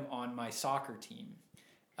had him on my soccer team.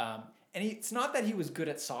 And it's not that he was good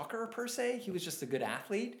at soccer per se, he was just a good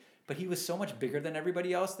athlete, but he was so much bigger than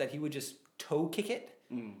everybody else that he would just toe kick it,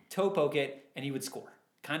 toe poke it, and he would score.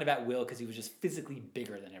 Kind of at will, because he was just physically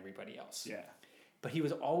bigger than everybody else. Yeah. But he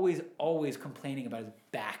was always complaining about his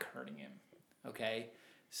back hurting him. Okay?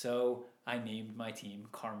 So I named my team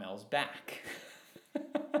Carmel's Back.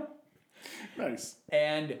 Nice.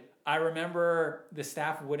 And I remember the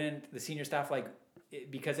senior staff, like,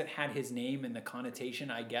 because it had his name, and the connotation,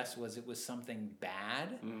 I guess, was it was something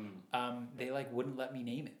bad. They like wouldn't let me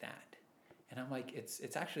name it that, and I'm like,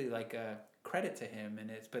 it's actually like a credit to him,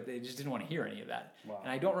 but they just didn't want to hear any of that. Wow.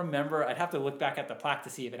 And I don't remember. I'd have to look back at the plaque to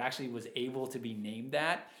see if it actually was able to be named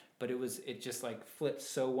that, but it just like flipped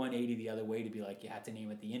so 180 the other way to be like you had to name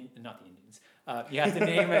it not the Indians. You had to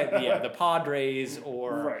name it the Padres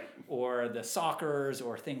or the Soccers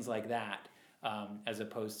or things like that, as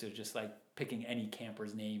opposed to just like picking any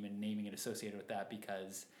camper's name and naming it associated with that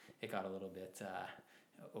because it got a little bit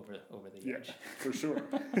over the edge. For sure.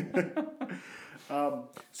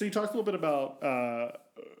 So you talked a little bit about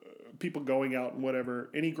people going out and whatever.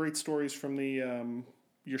 Any great stories from the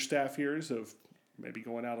your staff years of maybe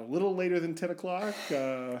going out a little later than 10 o'clock?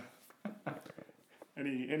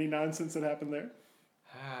 Any nonsense that happened there?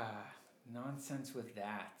 Nonsense with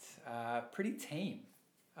that. Pretty tame.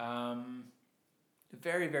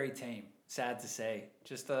 Very, very tame. Sad to say.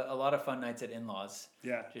 Just a lot of fun nights at in-laws.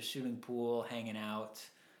 Yeah. Just shooting pool, hanging out,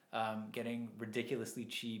 getting ridiculously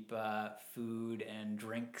cheap food and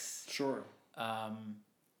drinks. Sure.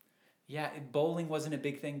 Yeah, bowling wasn't a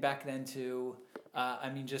big thing back then too.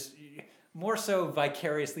 Just more so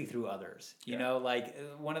vicariously through others. You know, like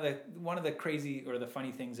one of the crazy or the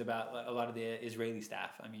funny things about a lot of the Israeli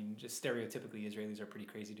staff. I mean, just stereotypically, Israelis are pretty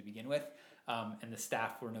crazy to begin with, and the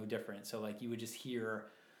staff were no different. So like you would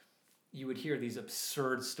hear these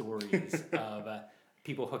absurd stories of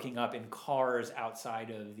people hooking up in cars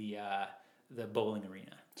outside of the bowling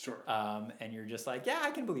arena. Sure. And you're just like, yeah,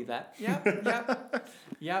 I can believe that. Yep.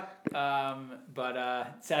 But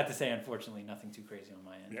sad to say, unfortunately, nothing too crazy on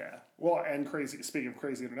my end. Yeah. Well, and crazy. Speaking of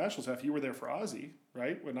crazy international stuff, you were there for Ozzy,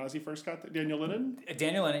 right? When Ozzy first got there. Daniel Lennon?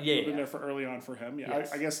 Daniel Lennon, yeah. You've been there for early on for him. Yeah.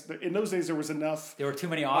 Yes. I guess in those days there was enough. There were too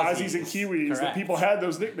many Aussies and Kiwis Correct. that people had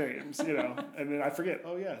those nicknames, you know. And then I forget.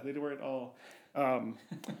 Oh yeah, they weren't all.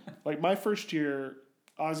 Like my first year,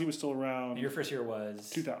 Ozzy was still around. And your first year was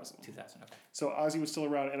 2000. 2000. Okay. So Ozzy was still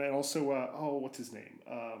around, and I also what's his name?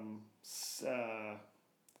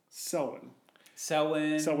 Selwyn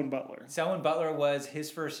Butler. Selwyn Butler was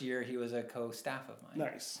his first year. He was a co-staff of mine.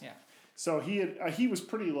 Nice. Yeah. So he was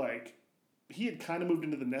pretty like he had kind of moved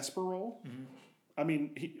into the Nesper role. Mm-hmm. I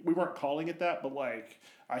mean, we weren't calling it that, but like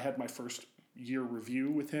I had my first year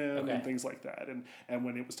review with him and things like that, and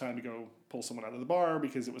when it was time to go pull someone out of the bar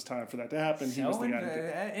because it was time for that to happen, he was the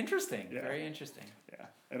guy. Interesting. Yeah. Very interesting. Yeah,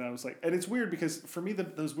 and I was like, and it's weird because for me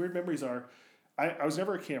those weird memories are, I was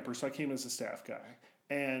never a camper, so I came as a staff guy,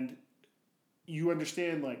 and you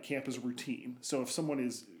understand like camp is a routine. So if someone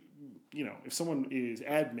is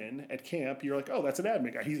admin at camp, you're like, oh, that's an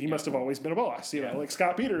admin guy. He must have always been a boss. You know, like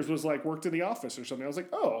Scott Peters was like worked in the office or something. I was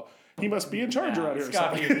like, oh, he must be in charge around here.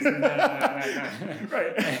 Scott Peters. No.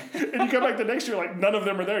 Right. And you come back the next year, like none of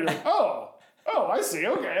them are there. You're like, oh, I see.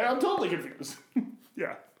 Okay, I'm totally confused.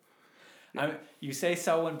 Yeah. You say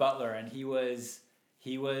Selwyn Butler, and he was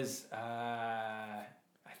I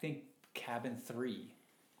think cabin 3.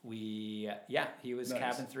 He was nice.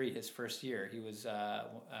 Cabin 3 his first year. He was I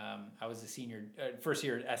was the senior first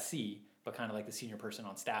year at SC, but kind of like the senior person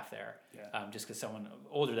on staff there. Yeah. Just because someone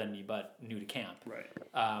older than me but new to camp. Right.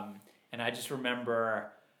 And I just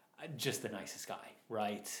remember just the nicest guy,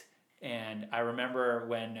 right? And I remember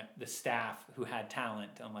when the staff who had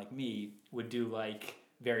talent, unlike me, would do like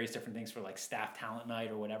various different things for like staff talent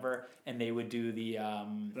night or whatever, and they would do the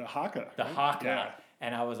haka. The haka. Yeah.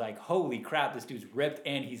 And I was like, holy crap, this dude's ripped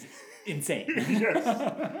and he's insane. Yes.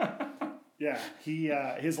 Yeah. He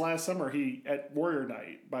his last summer at Warrior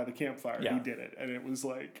Night by the campfire, he did it. And it was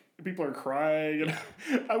like people are crying, and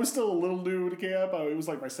I was still a little new to camp. It was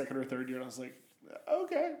like my second or third year, and I was like,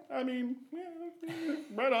 okay, I mean,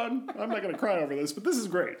 right on. I'm not gonna cry over this, but this is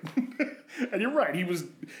great. And you're right, he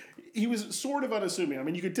was sort of unassuming. I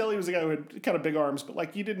mean, you could tell he was a guy who had kind of big arms, but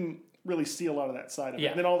like you didn't really see a lot of that side of it.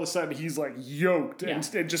 And then all of a sudden he's like yoked and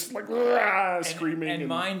just like screaming. And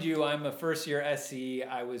mind you, I'm a first year SC.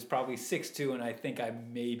 I was probably 6'2", and I think I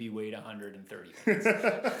maybe weighed 130 pounds.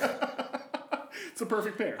 It's a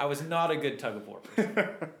perfect pair. I was not a good tug of war person.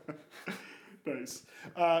 Nice.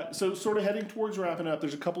 So sort of heading towards wrapping up,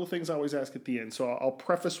 there's a couple of things I always ask at the end. So I'll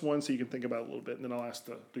preface one so you can think about it a little bit, and then I'll ask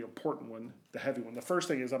the important one, the heavy one. The first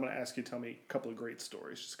thing is I'm going to ask you to tell me a couple of great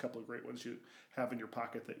stories, just a couple of great ones you have in your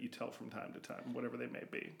pocket that you tell from time to time, whatever they may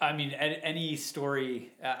be. I mean, any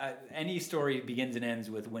story begins and ends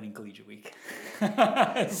with winning Collegiate Week.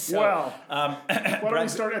 Why don't we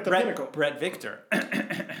start at the pinnacle? Brett Victor.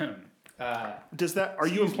 Are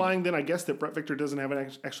you implying then, I guess, that Brett Victor doesn't have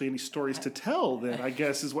actually any stories to tell then, I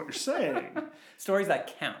guess, is what you're saying? Stories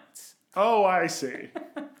that count. Oh, I see.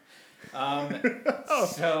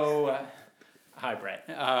 So, hi, Brett.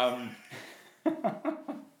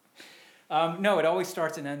 No, it always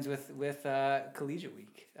starts and ends with Collegiate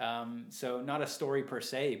Week. So not a story per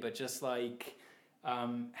se, but just like I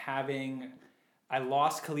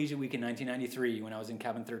lost Collegiate Week in 1993 when I was in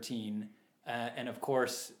cabin 13. And of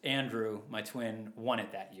course, Andrew, my twin, won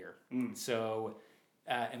it that year. So,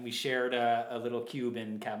 and we shared a little cube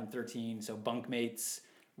in cabin 13. So bunkmates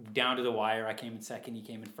down to the wire. I came in second, he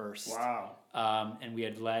came in first. Wow. And we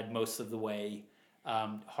had led most of the way.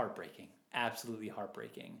 Heartbreaking, absolutely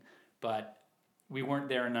heartbreaking. But we weren't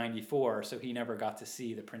there in 94, so he never got to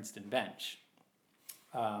see the Princeton bench.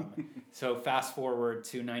 So fast forward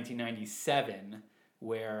to 1997,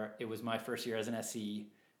 where it was my first year as an SC,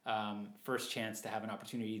 first chance to have an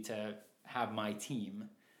opportunity to have my team,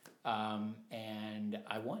 and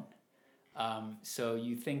I won. So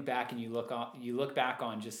you think back and you look back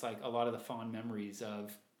on just like a lot of the fond memories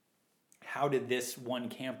of how did this one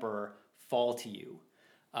camper fall to you,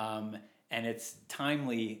 and it's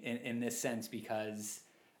timely in this sense because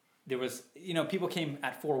there was, people came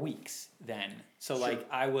at 4 weeks then. So Sure. like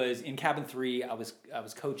I was in cabin 3, I was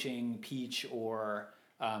coaching Peach or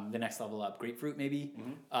the next level up, Grapefruit maybe.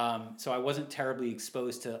 Mm-hmm. So I wasn't terribly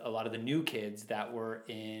exposed to a lot of the new kids that were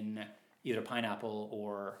in either Pineapple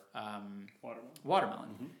or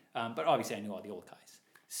Watermelon. Mm-hmm. But obviously I knew all the old guys.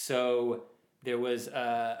 So there was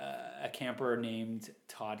a camper named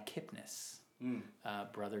Todd Kipnis,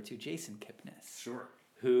 brother to Jason Kipnis. Sure.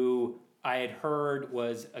 Who I had heard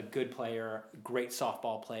was a good player, great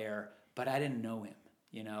softball player, but I didn't know him,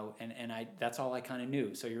 and that's all I kind of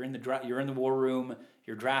knew. So you're in the war room,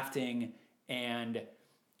 you're drafting, and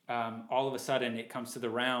all of a sudden it comes to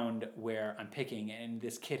the round where I'm picking, and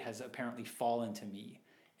this kid has apparently fallen to me.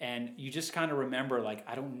 And you just kind of remember, like,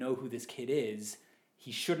 I don't know who this kid is.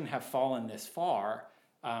 He shouldn't have fallen this far.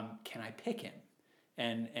 Can I pick him?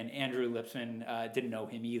 And Andrew Lipsman didn't know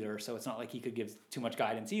him either, so it's not like he could give too much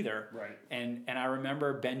guidance either. Right. And I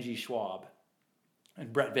remember Benji Schwab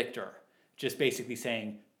and Brett Victor just basically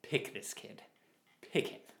saying, pick this kid. Pick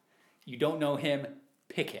him. You don't know him,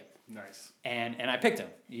 pick him. Nice. And I picked him.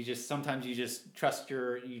 Sometimes you just trust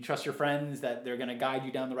your friends that they're going to guide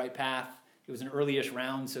you down the right path. It was an early-ish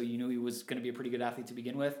round, so you knew he was going to be a pretty good athlete to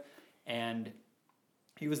begin with. And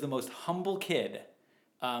he was the most humble kid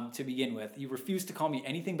to begin with. He refused to call me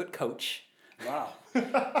anything but coach. Wow.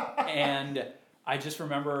 And I just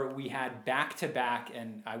remember we had back-to-back,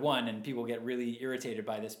 and I won, and people get really irritated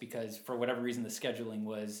by this because for whatever reason the scheduling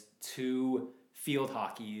was 2 field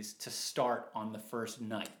hockeys to start on the first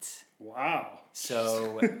night. Wow.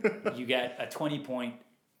 So you get a 20-point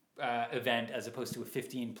event as opposed to a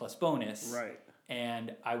 15 plus bonus. Right.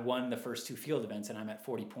 And I won the first 2 field events, and I'm at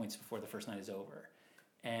 40 points before the first night is over.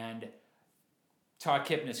 And Todd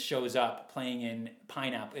Kipnis shows up playing in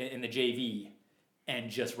Pineapple in the JV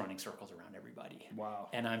and just running circles around everybody. Wow.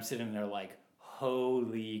 And I'm sitting there like,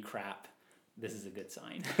 holy crap, this is a good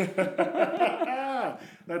sign.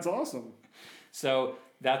 That's awesome. So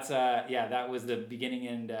that's that was the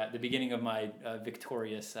beginning of my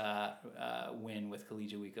victorious win with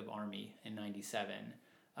Collegiate Week of Army in '97.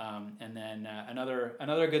 And then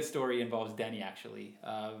another good story involves Denny, actually,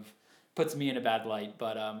 puts me in a bad light,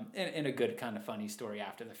 but in a good kind of funny story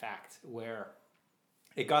after the fact, where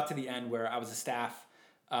it got to the end where I was a staff,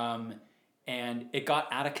 and it got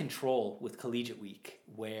out of control with Collegiate Week,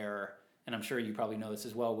 where, and I'm sure you probably know this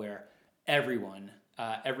as well, where everyone,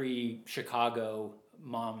 every Chicago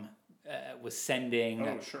mom was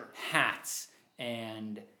sending hats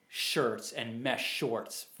and shirts and mesh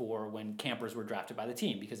shorts for when campers were drafted by the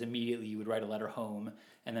team, because immediately you would write a letter home,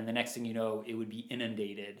 and then the next thing you know, it would be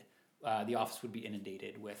inundated. The office would be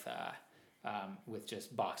inundated with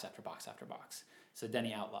just box after box after box. So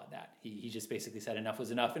Denny outlawed that. He just basically said enough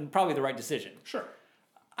was enough, and probably the right decision. Sure.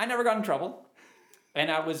 I never got in trouble,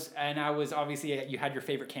 and I was obviously, you had your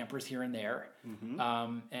favorite campers here and there,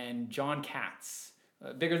 and John Katz,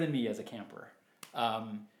 bigger than me as a camper,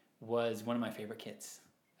 was one of my favorite kids.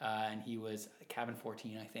 And he was cabin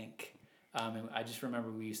 14, I think. And I just remember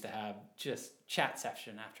we used to have just chat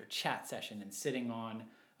session after chat session, and sitting on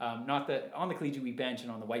on the Collegiate Week bench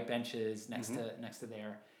and on the white benches next to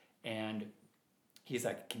there. And he's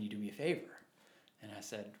like, "Can you do me a favor?" And I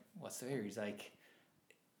said, "What's the favor?" He's like,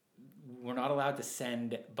 "We're not allowed to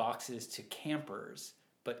send boxes to campers,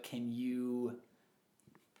 but can you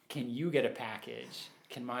get a package?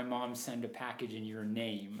 Can my mom send a package in your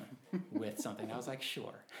name with something?" I was like,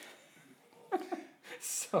 "Sure."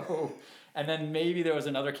 So, and then maybe there was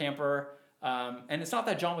another camper, and it's not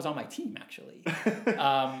that John was on my team, actually.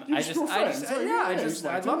 I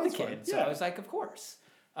love the kid, so I was like, of course.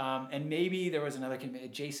 And maybe there was another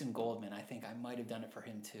kid, Jason Goldman. I think I might have done it for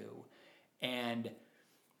him too. And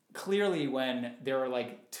clearly, when there are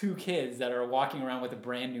like 2 kids that are walking around with a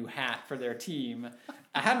brand new hat for their team,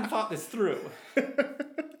 I hadn't thought this through.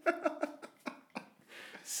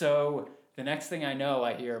 So the next thing I know,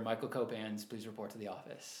 I hear, "Michael Copans, please report to the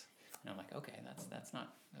office." And I'm like, okay, that's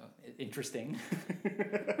not interesting.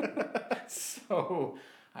 So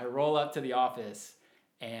I roll up to the office,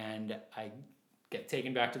 And I get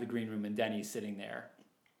taken back to the green room, and Denny's sitting there.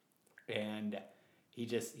 And he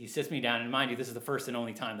sits me down. And mind you, this is the first and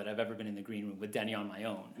only time that I've ever been in the green room with Denny on my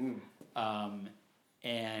own.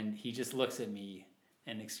 And he just looks at me,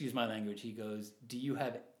 and excuse my language, he goes, "Do you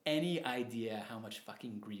have any idea how much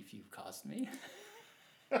fucking grief you've caused me?"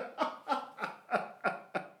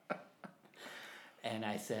 And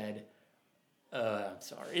I said, "I'm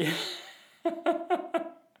sorry."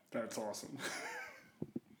 That's awesome.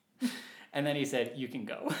 And then he said, "You can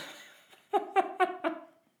go."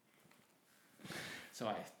 So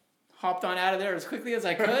I hopped on out of there as quickly as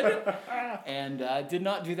I could and did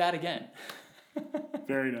not do that again.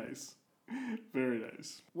 Very nice. Very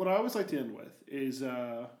nice. What I always like to end with is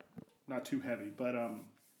not too heavy, but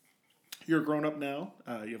you're a grown up now.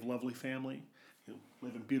 You have a lovely family. You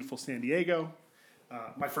live in beautiful San Diego.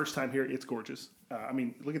 My first time here, it's gorgeous.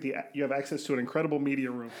 Look at you have access to an incredible media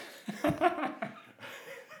room.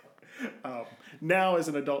 Now, as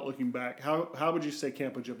an adult looking back, how would you say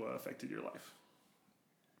Camp Ojibwa affected your life?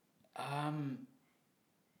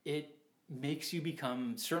 It makes you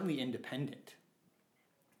become certainly independent.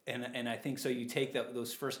 And I think so. You take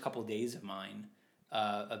those first couple days of mine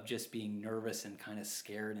of just being nervous and kind of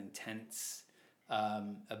scared and tense,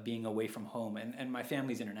 of being away from home. And my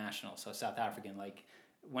family's international, so South African, like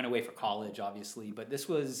went away for college, obviously. But this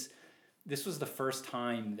was the first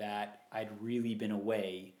time that I'd really been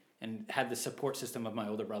away and had the support system of my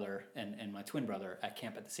older brother and my twin brother at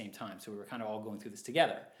camp at the same time. So we were kind of all going through this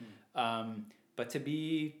together. But to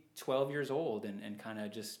be 12 years old and kind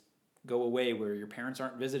of just go away where your parents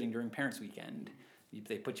aren't visiting during Parents' Weekend.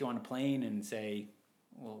 They put you on a plane and say,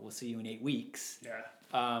 "Well, we'll see you in 8 weeks." Yeah.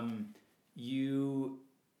 You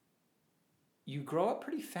grow up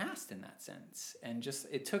pretty fast in that sense. And just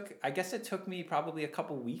it took me probably a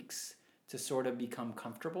couple weeks to sort of become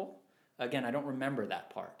comfortable. Again, I don't remember that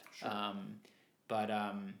part. Sure. But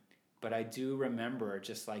I do remember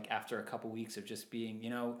just like after a couple weeks of just being,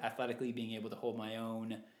 athletically being able to hold my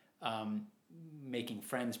own, making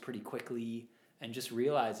friends pretty quickly, and just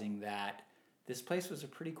realizing that this place was a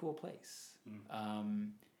pretty cool place.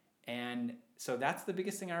 And so that's the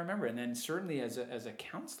biggest thing I remember. And then certainly as a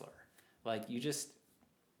counselor, like you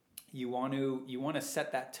want to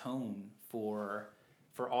set that tone for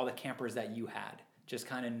all the campers that you had, just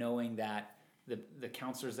kind of knowing that the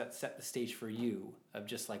counselors that set the stage for you of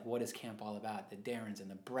just like, what is camp all about? The Darrens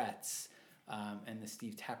and the Bretts, and the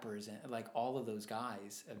Steve Teppers, and like all of those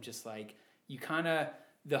guys of just like,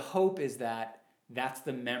 the hope is that that's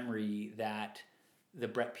the memory that the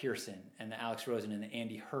Brett Pearson and the Alex Rosen and the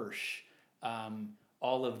Andy Hirsch,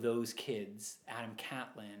 all of those kids, Adam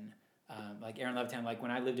Catlin, like Aaron Levitan, like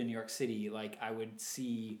when I lived in New York City, like I would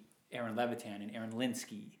see Aaron Levitan and Aaron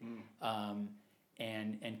Linsky,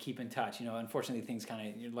 and keep in touch. Unfortunately, things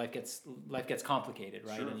life gets complicated,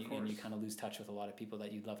 right? Sure, and you kind of lose touch with a lot of people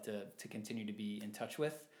that you'd love to continue to be in touch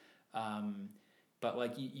with. But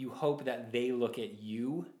like you hope that they look at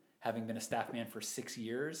you, having been a staff man for 6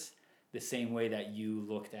 years, the same way that you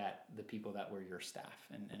looked at the people that were your staff.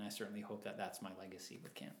 And I certainly hope that that's my legacy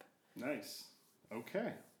with camp. Nice.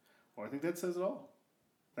 Okay. Well, I think that says it all.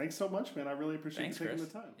 Thanks so much, man. I really appreciate you taking the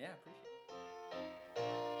time. Yeah, appreciate it.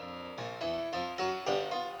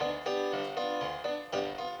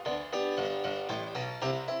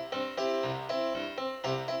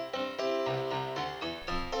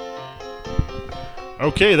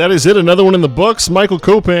 Okay, that is it. Another one in the books. Michael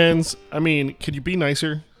Copans. Could you be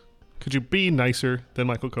nicer? Could you be nicer than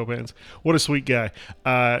Michael Copans? What a sweet guy.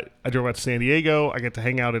 I drove out to San Diego. I got to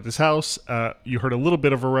hang out at his house. You heard a little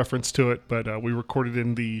bit of a reference to it, but we recorded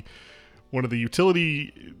in one of the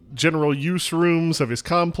utility general use rooms of his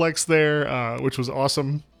complex there, which was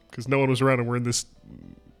awesome because no one was around, and we're in this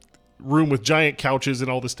room with giant couches and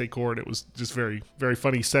all this decor, and it was just very, very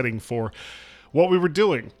funny setting for what we were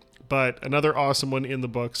doing. But another awesome one in the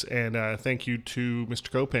books, and thank you to Mr.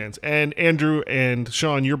 Copans. And Andrew and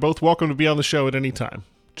Sean, you're both welcome to be on the show at any time.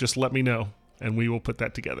 Just let me know, and we will put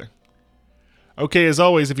that together. Okay, as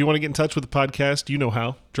always, if you want to get in touch with the podcast, you know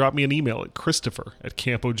how. Drop me an email at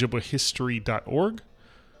christopher@campojibwahistory.org.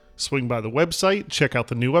 Swing by the website, check out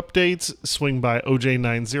the new updates, swing by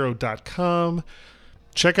oj90.com.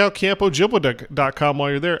 Check out campojibwa.com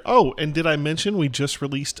while you're there. Oh, and did I mention we just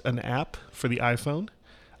released an app for the iPhone?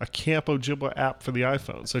 A Camp Ojibwa app for the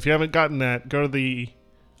iPhone. So if you haven't gotten that, go to the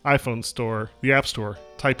iPhone store, the App Store,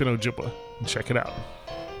 type in Ojibwa, and check it out.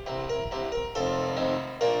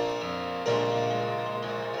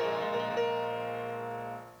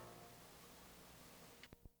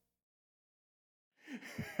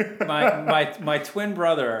 My twin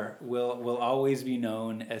brother will always be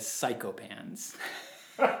known as Psychopans.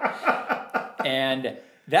 And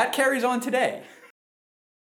that carries on today.